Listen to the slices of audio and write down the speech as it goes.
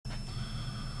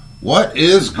What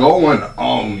is going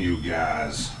on, you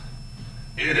guys?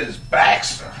 It is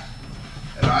Baxter.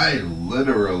 And I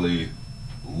literally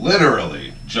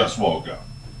just woke up.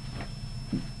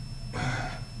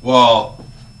 Well,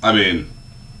 I mean,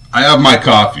 I have my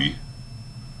coffee,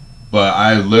 but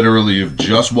I literally have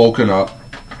just woken up,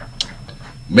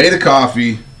 made a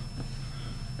coffee,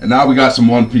 and now we got some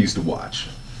One Piece to watch.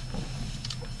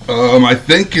 I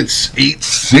think it's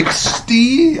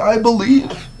 8:60, I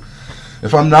believe,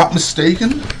 if I'm not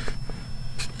mistaken.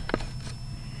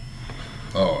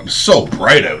 Oh, it's so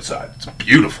bright outside. It's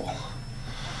beautiful.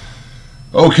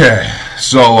 Okay,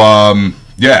 so,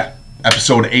 yeah,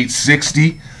 episode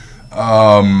 860.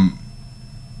 I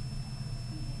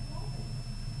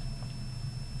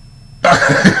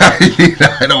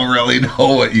don't really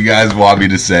know what you guys want me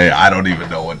to say. I don't even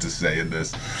know what to say in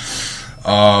this.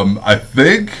 I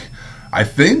think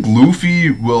Luffy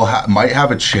might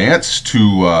have a chance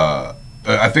to.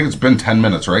 I think it's been 10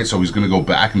 minutes, right? So he's going to go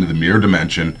back into the mirror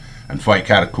dimension and fight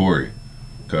Katakuri.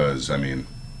 Because, I mean,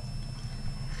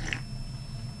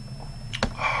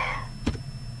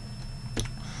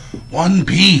 One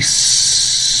Piece.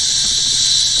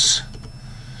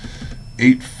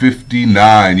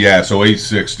 8:59. Yeah, so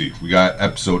 8:60. We got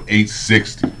episode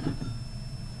 8:60.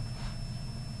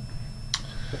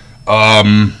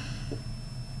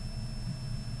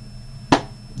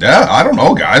 Yeah, I don't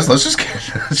know, guys. Let's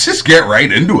just get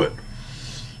right into it.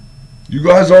 You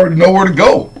guys already know where to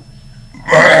go.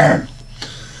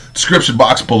 Description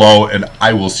box below, and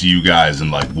I will see you guys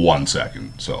in like 1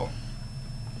 second. So,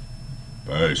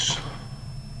 peace.